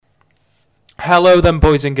Hello then,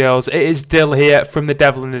 boys and girls. It is Dill here from the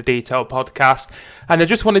Devil in the Detail podcast, and I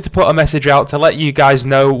just wanted to put a message out to let you guys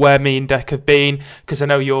know where me and Deck have been, because I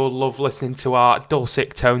know you all love listening to our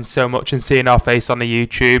dulcet tones so much and seeing our face on the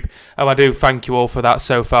YouTube, and I do thank you all for that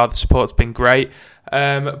so far. The support's been great,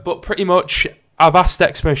 but pretty much I've asked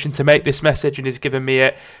Deck's permission to make this message and he's given me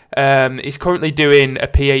it. He's currently doing a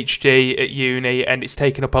PhD at uni and it's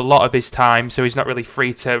taken up a lot of his time, so he's not really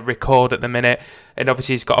free to record at the minute. And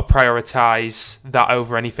obviously he's got to prioritise that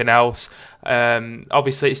over anything else.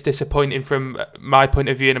 Obviously it's disappointing from my point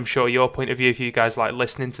of view, and I'm sure your point of view if you guys like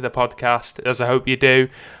listening to the podcast, as I hope you do.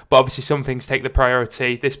 But obviously some things take the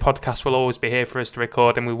priority. This podcast will always be here for us to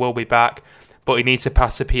record and we will be back. But he needs to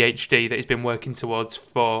pass a PhD that he's been working towards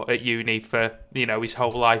at uni for, his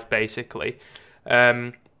whole life, basically.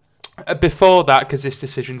 Before that, because this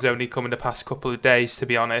decision's only come in the past couple of days, to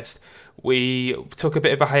be honest, we took a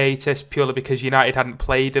bit of a hiatus purely because United hadn't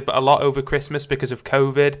played a lot over Christmas because of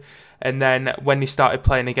COVID. And then when they started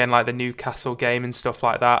playing again, like the Newcastle game and stuff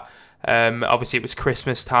like that, obviously it was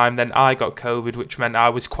Christmas time. Then I got COVID, which meant I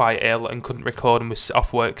was quite ill and couldn't record and was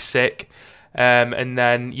off work sick. And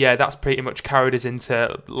then, that's pretty much carried us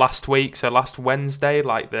into last week. So last Wednesday,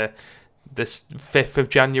 like the 5th of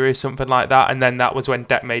January, something like that. And then that was when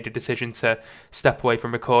Deck made a decision to step away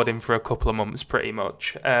from recording for a couple of months, pretty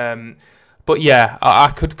much. But yeah, I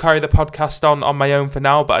could carry the podcast on my own for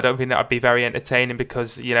now, but I don't think that would be very entertaining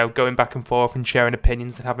because, going back and forth and sharing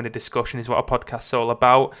opinions and having a discussion is what a podcast's all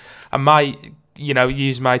about. I might,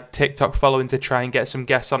 use my TikTok following to try and get some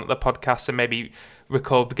guests on at the podcast and maybe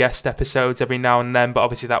record guest episodes every now and then, but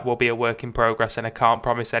obviously that will be a work in progress and I can't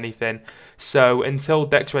promise anything. So until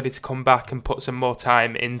Deck's ready to come back and put some more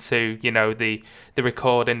time into, the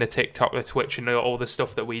recording, the TikTok, the Twitch and all the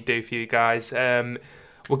stuff that we do for you guys,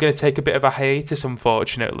 we're going to take a bit of a hiatus,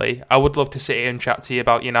 unfortunately. I would love to sit here and chat to you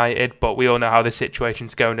about United, but we all know how the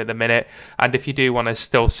situation's going at the minute. And if you do want to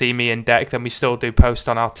still see me and Deck, then we still do post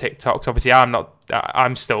on our TikToks. Obviously,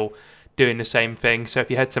 I'm still doing the same thing. So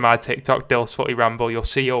if you head to my TikTok, Dill's Footy Ramble, you'll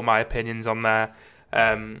see all my opinions on there.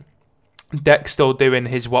 Deck's still doing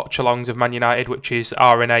his watch-alongs of Man United, which is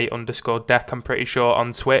RNA_Deck, I'm pretty sure,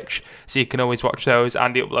 on Twitch. So you can always watch those,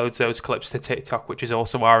 and he uploads those clips to TikTok, which is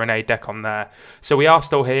also RNA Deck on there. So we are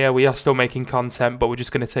still here, we are still making content, but we're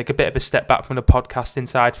just going to take a bit of a step back from the podcasting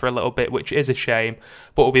side for a little bit, which is a shame.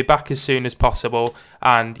 But we'll be back as soon as possible.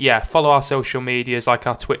 And follow our social medias like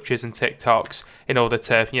our Twitches and TikToks in order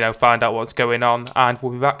to, find out what's going on. And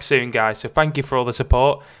we'll be back soon, guys. So thank you for all the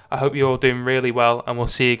support. I hope you're all doing really well, and we'll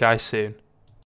see you guys soon.